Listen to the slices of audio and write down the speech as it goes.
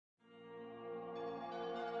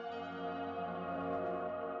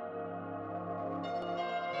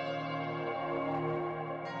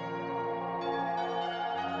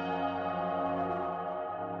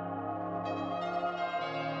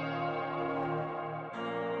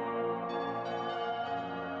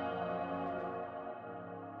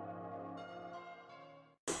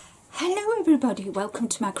everybody, welcome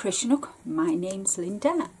to my Crochet Nook. My name's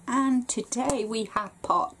Linda and today we have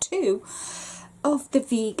part 2 of the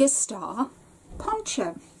Vega Star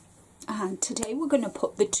poncho, and today we're going to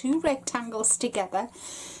put the 2 rectangles together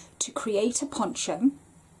to create a poncho.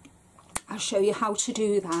 I'll show you how to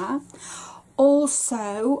do that.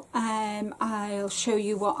 Also I'll show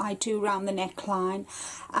you what I do around the neckline,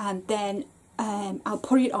 and then I'll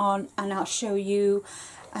put it on and I'll show you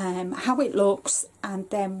how it looks, and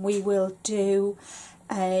then we will do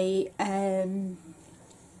a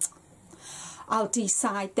I'll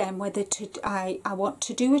decide then whether to I want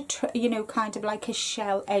to do a kind of like a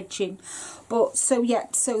shell edging. But so yeah,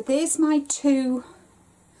 so there's my 2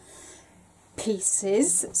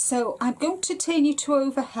 pieces. So I'm going to turn you to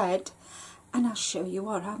overhead and I'll show you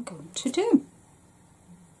what I'm going to do.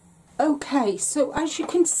 Okay, so as you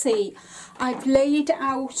can see, I've laid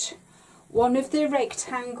out one of the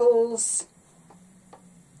rectangles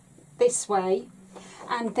this way,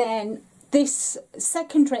 and then this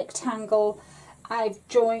second rectangle I've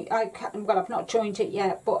joined, well, I've not joined it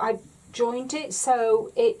yet, but I've joined it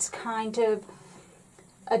so it's kind of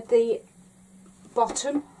at the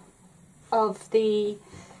bottom of the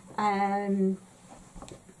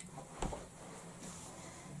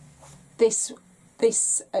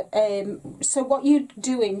so what you're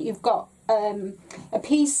doing, you've got a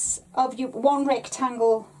piece of your one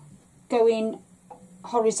rectangle going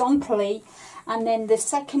horizontally and then the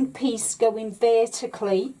second piece going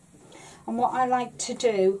vertically. And what I like to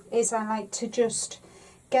do is I like to just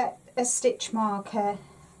get a stitch marker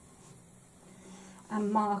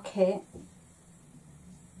and mark it,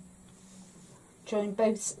 join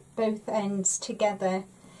both ends together,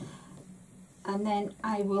 and then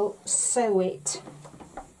I will sew it.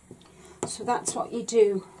 So that's what you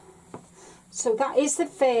do. So that is the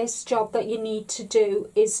first job that you need to do,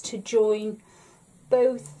 is to join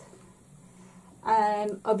both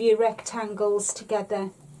of your rectangles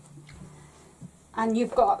together. And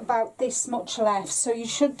you've got about this much left, so you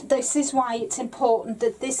should, this is why it's important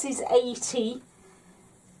that this is 80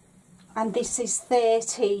 and this is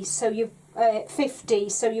 30, so you've 50,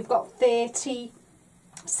 so you've got 30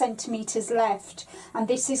 centimeters left, and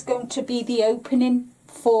this is going to be the opening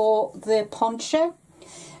for the poncho.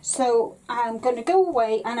 So I'm going to go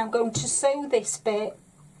away and I'm going to sew this bit,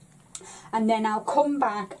 and then I'll come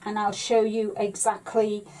back and I'll show you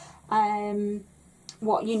exactly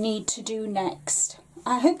what you need to do next.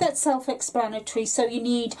 I hope that's self-explanatory. So you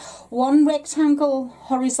need one rectangle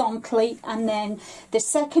horizontally and then the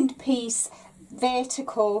second piece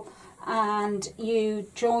vertical, and you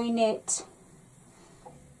join it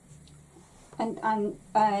and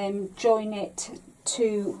join it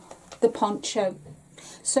to the poncho.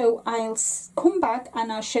 So I'll come back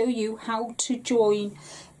and I'll show you how to join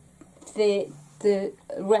the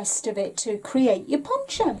rest of it to create your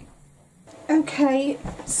poncho. Okay,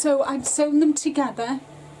 so I've sewn them together.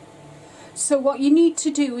 So what you need to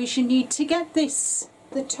do is you need to get this,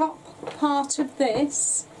 the top part of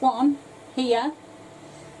this one here,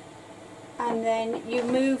 and then you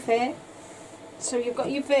move it. So you've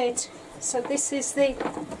got your so this is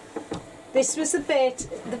this was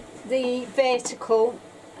the vertical,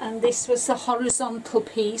 and this was the horizontal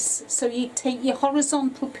piece. So you take your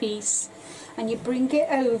horizontal piece and you bring it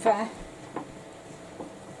over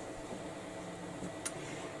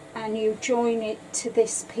and you join it to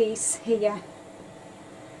this piece here,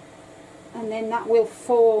 and then that will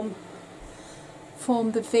form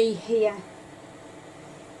the V here.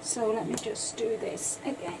 So let me just do this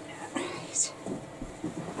again. Right.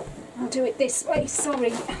 I'll do it this way,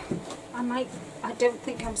 sorry. I don't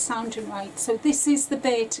think I'm sounding right. So this is the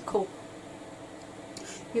vertical.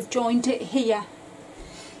 You've joined it here.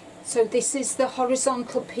 So this is the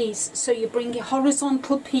horizontal piece. So you bring your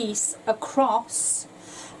horizontal piece across,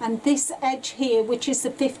 and this edge here, which is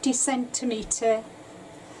the 50 centimeter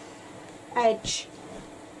edge,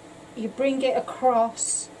 you bring it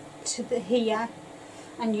across to the here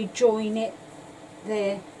and you join it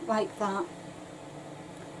there like that.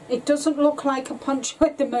 It doesn't look like a poncho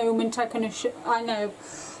at the moment, I know,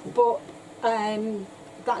 but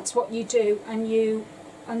that's what you do.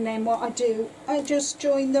 And then what I do, I just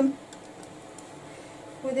join them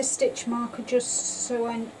with a stitch marker, just so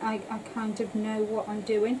I kind of know what I'm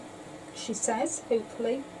doing, she says,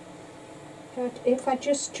 hopefully. But if I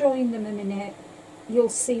just join them a minute, you'll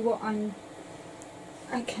see what let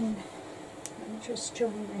me just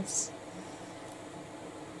join this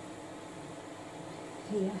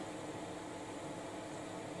here.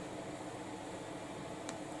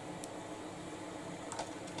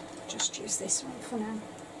 Just use this one for now.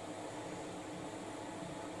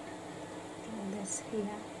 Join this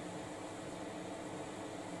here.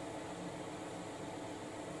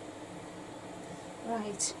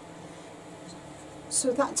 Right,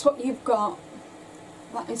 so that's what you've got.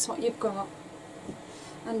 That is what you've got.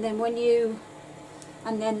 And then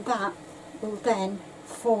that will then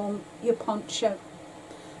form your poncho.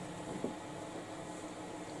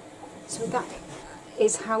 So that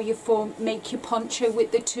is how you make your poncho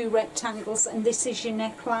with the 2 rectangles, and this is your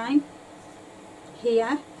neckline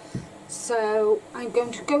here. So I'm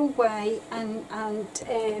going to go away and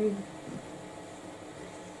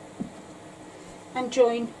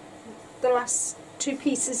join the last 2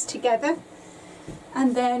 pieces together,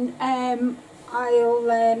 and then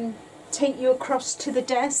I'll take you across to the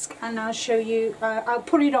desk and I'll show you. I'll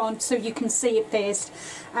put it on so you can see it first,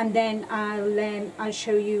 and then I'll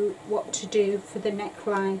show you what to do for the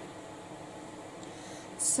neckline.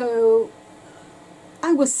 So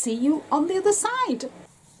I will see you on the other side.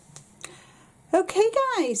 Okay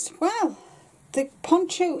guys, well, the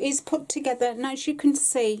poncho is put together, and as you can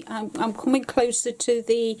see, I'm coming closer to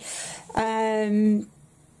the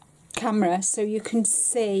camera so you can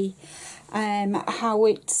see how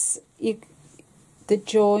it's the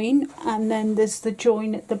join, and then there's the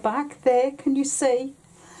join at the back there, can you see?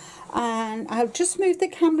 And I'll just move the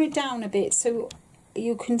camera down a bit so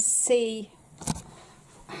you can see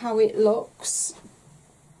how it looks.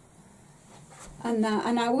 And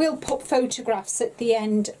I will put photographs at the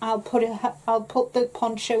end. I'll put the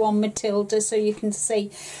poncho on Matilda so you can see.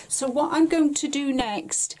 So what I'm going to do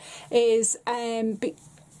next is I'm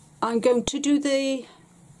going to do the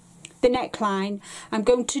neckline. I'm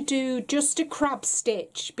going to do just a crab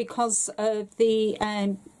stitch because of the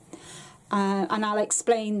and I'll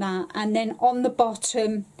explain that. And then on the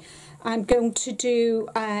bottom I'm going to do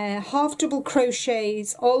half double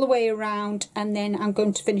crochets all the way around, and then I'm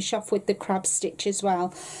going to finish off with the crab stitch as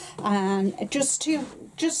well, and just to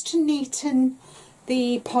neaten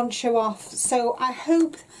the poncho off. So I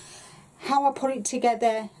hope how I put it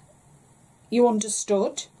together you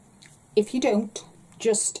understood. If you don't,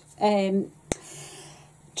 just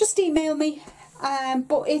email me.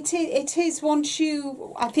 But it is once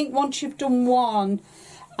you've done one,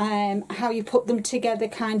 how you put them together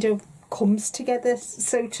kind of comes together,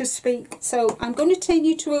 so to speak. So I'm going to take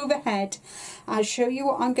you to overhead. I'll show you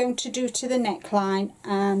what I'm going to do to the neckline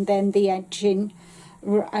and then the edging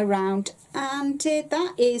around, and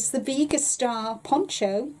that is the Vega Star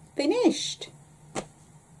poncho finished.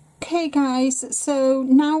 Okay guys, so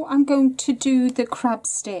now I'm going to do the crab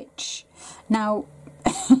stitch. Now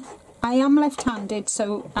I am left-handed,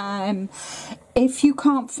 so if you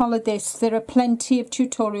can't follow this, there are plenty of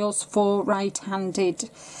tutorials for right-handed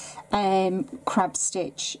crab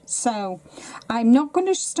stitch. So I'm not going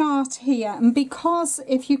to start here, and because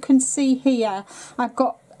if you can see here, I've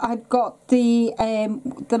got the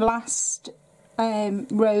last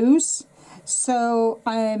rows. So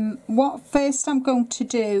what first I'm going to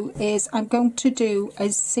do is I'm going to do a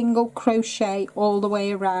single crochet all the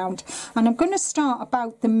way around, and I'm going to start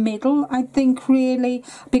about the middle, I think, really,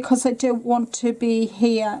 because I don't want to be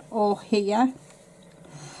here or here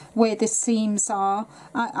where the seams are.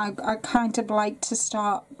 I kind of like to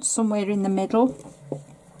start somewhere in the middle.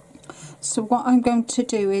 So what I'm going to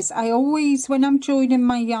do is I always, when I'm joining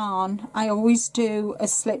my yarn, I always do a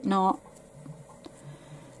slip knot,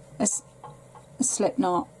 a slip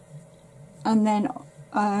knot, and then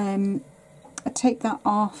I take that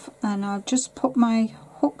off and I'll just put my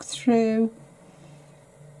hook through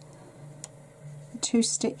 2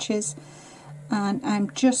 stitches, and I'm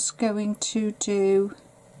just going to do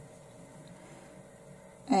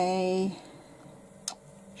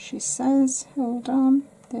she says, hold on,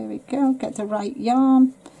 there we go, get the right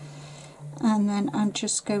yarn, and then I'm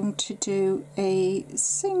just going to do a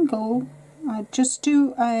single. I just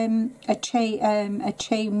do a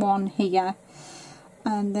chain 1 here,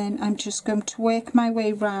 and then I'm just going to work my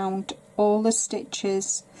way round all the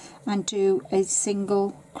stitches and do a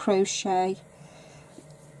single crochet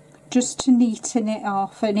just to neaten it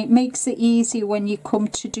off, and it makes it easier when you come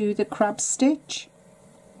to do the crab stitch.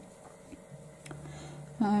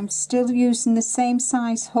 I'm still using the same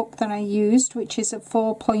size hook that I used, which is a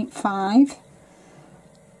 4.5,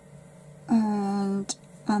 and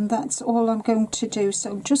that's all I'm going to do.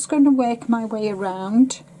 So I'm just going to work my way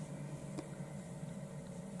around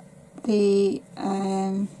the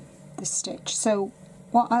stitch. So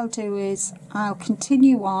what I'll do is I'll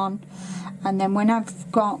continue on, and then when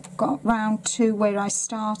I've got round to where I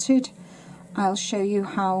started, I'll show you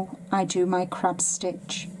how I do my crab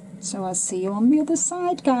stitch. So I'll see you on the other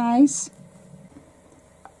side, guys.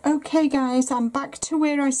 Okay guys, I'm back to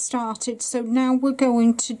where I started, so now we're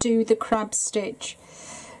going to do the crab stitch.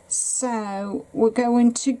 So we're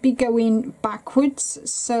going to be going backwards,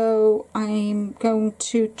 so I'm going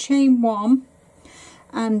to chain 1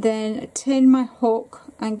 and then turn my hook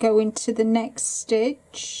and go into the next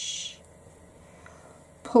stitch,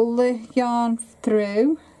 pull the yarn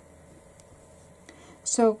through,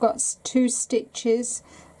 so I've got 2 stitches,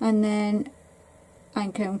 and then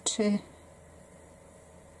I'm going to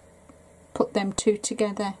put them 2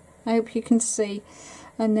 together. I hope you can see.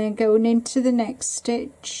 And then going into the next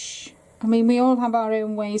stitch. I mean, we all have our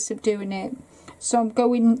own ways of doing it, so I'm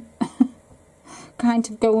going kind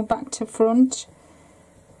of going back to front,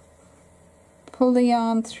 pull the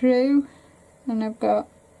yarn through, and I've got,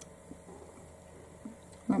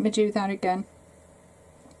 let me do that again.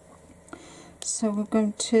 So we're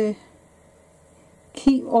going to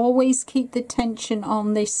always keep the tension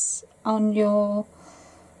on this, on your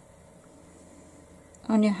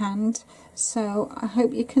hand. So I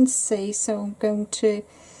hope you can see. So I'm going to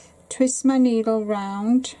twist my needle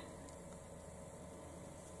round,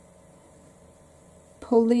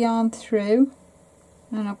 pull the yarn through,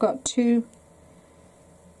 and I've got two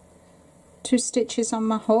stitches on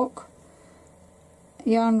my hook,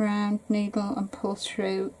 yarn round, needle, and pull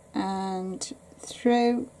through and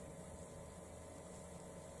through.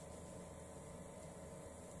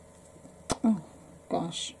 Oh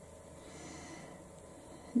gosh.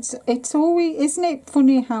 It's always, isn't it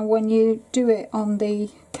funny how when you do it on the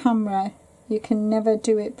camera you can never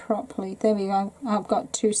do it properly. There we go, I've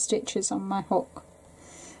got 2 stitches on my hook,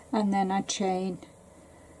 and then I chain,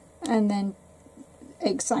 and then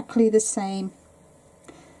exactly the same.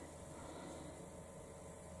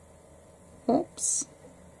 Oops,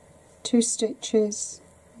 2 stitches,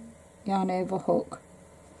 yarn over hook,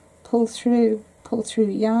 pull through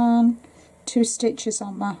yarn, 2 stitches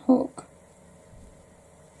on my hook,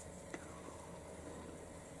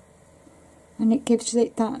 and it gives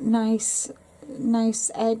it that nice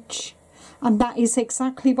edge. And that is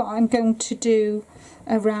exactly what I'm going to do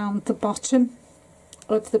around the bottom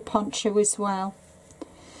of the poncho as well.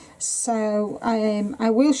 So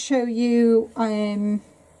I will show you, I'm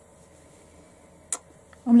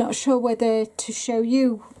not sure whether to show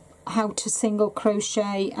you how to single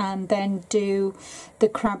crochet and then do the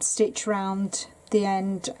crab stitch round the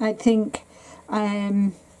end. I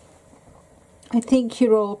think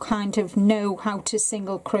you all kind of know how to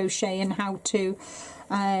single crochet and how to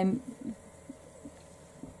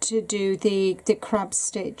do the crab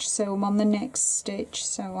stitch. So I'm on the next stitch,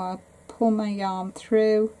 so I'll pull my yarn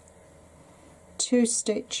through, 2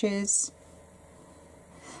 stitches,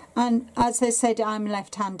 and as I said, I'm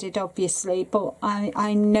left-handed obviously, but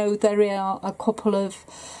I know there are a couple of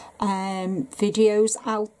videos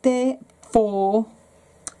out there for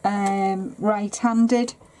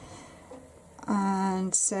right-handed.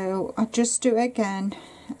 And so I just do it again,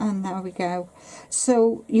 and there we go.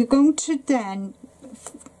 So you're going to then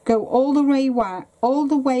go all the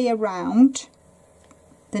way around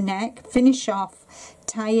the neck, finish off,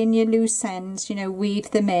 tie in your loose ends, you know,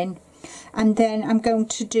 weave them in, and then I'm going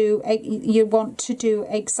to do, you want to do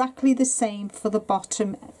exactly the same for the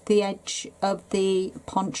bottom, the edge of the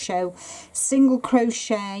poncho, single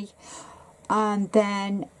crochet, and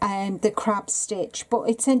then the crab stitch. But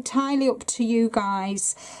it's entirely up to you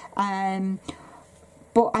guys,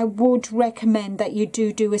 but I would recommend that you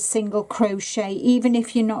do a single crochet, even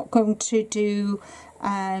if you're not going to do,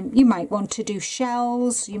 you might want to do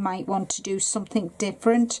shells, you might want to do something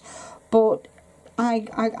different, but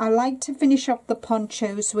I like to finish off the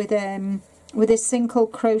ponchos with a single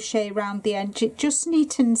crochet around the edge. It just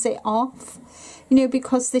neatens it off, you know,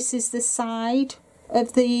 because this is the side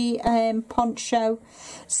of the poncho,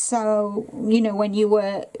 so you know, when you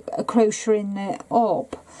were crocheting it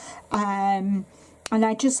up, and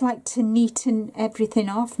I just like to neaten everything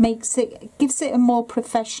off, gives it a more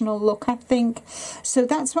professional look, I think. So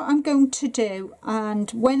that's what I'm going to do, and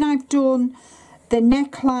when I've done the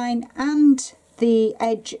neckline and the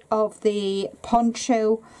edge of the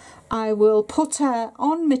poncho, I will put her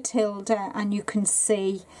on Matilda, and you can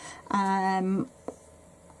see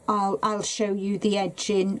I'll show you the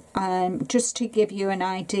edging, just to give you an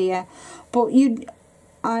idea. But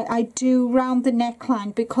I do round the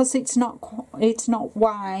neckline, because it's not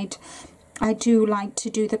wide. I do like to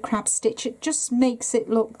do the crab stitch. It just makes it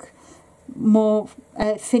look more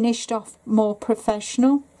finished off, more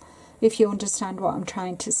professional, if you understand what I'm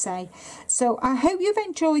trying to say. So I hope you've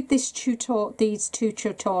enjoyed these 2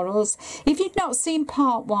 tutorials. If you've not seen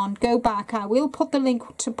part 1, go back. I will put the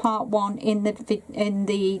link to part 1 in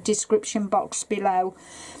the description box below.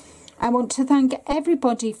 I want to thank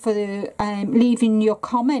everybody for leaving your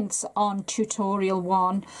comments on tutorial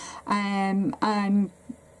 1.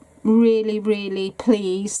 really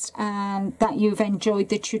pleased and that you've enjoyed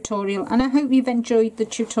the tutorial, and I hope you've enjoyed the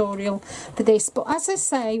tutorial for this. But as I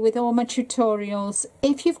say with all my tutorials,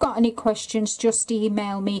 if you've got any questions, just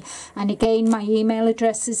email me, and again my email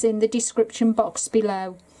address is in the description box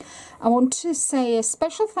below. I want to say a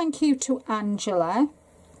special thank you to Angela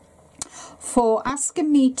for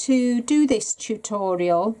asking me to do this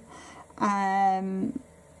tutorial,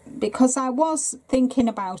 because I was thinking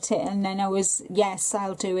about it, and then I was, yes,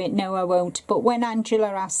 I'll do it, no I won't. But when Angela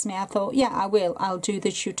asked me, I thought, yeah, I'll do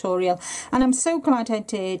the tutorial, and I'm so glad I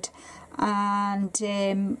did.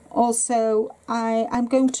 And also I'm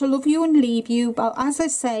going to love you and leave you, but as I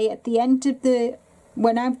say, at the end of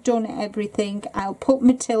when I've done everything, I'll put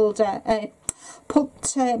my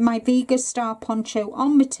Vega Star poncho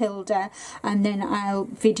on Matilda, and then I'll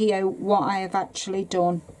video what I have actually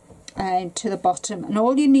done to the bottom. And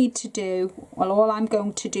all you need to do, well, all I'm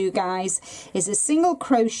going to do, guys, is a single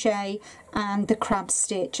crochet and the crab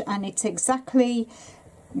stitch, and it's exactly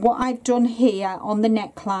what I've done here on the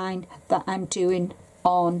neckline that I'm doing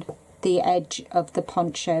on the edge of the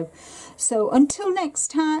poncho. So until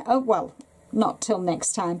next time, oh well, not till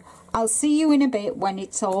next time, I'll see you in a bit when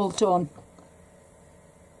it's all done.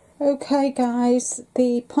 Okay guys,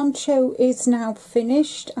 the poncho is now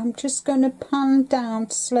finished. I'm just going to pan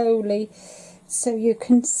down slowly so you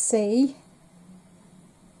can see.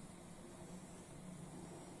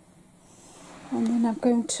 And then I'm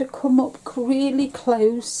going to come up really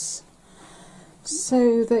close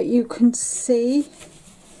so that you can see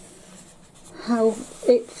how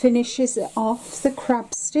it finishes it off, the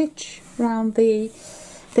crab stitch around the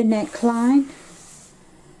neckline.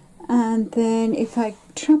 And then if I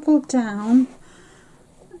travel down,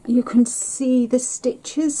 you can see the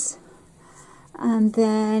stitches, and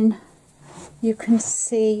then you can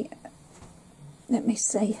see, let me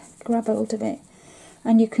see, grab hold of it,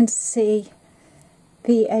 and you can see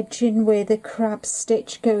the edging where the crab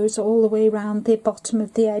stitch goes all the way around the bottom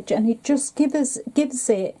of the edge, and it just gives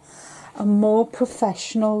it a more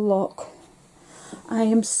professional look. I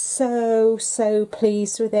am so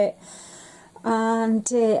pleased with it. And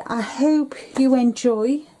I hope you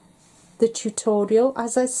enjoy the tutorial.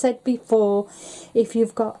 As I said before, if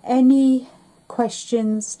you've got any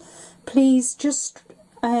questions, please just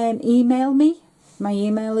email me. My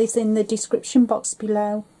email is in the description box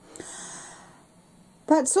below.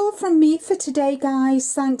 That's all from me for today,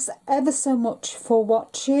 guys. Thanks ever so much for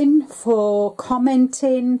watching, for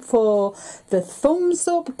commenting, for the thumbs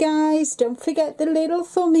up, guys. Don't forget the little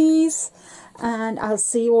thummies. And I'll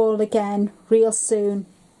see you all again real soon.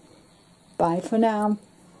 Bye for now.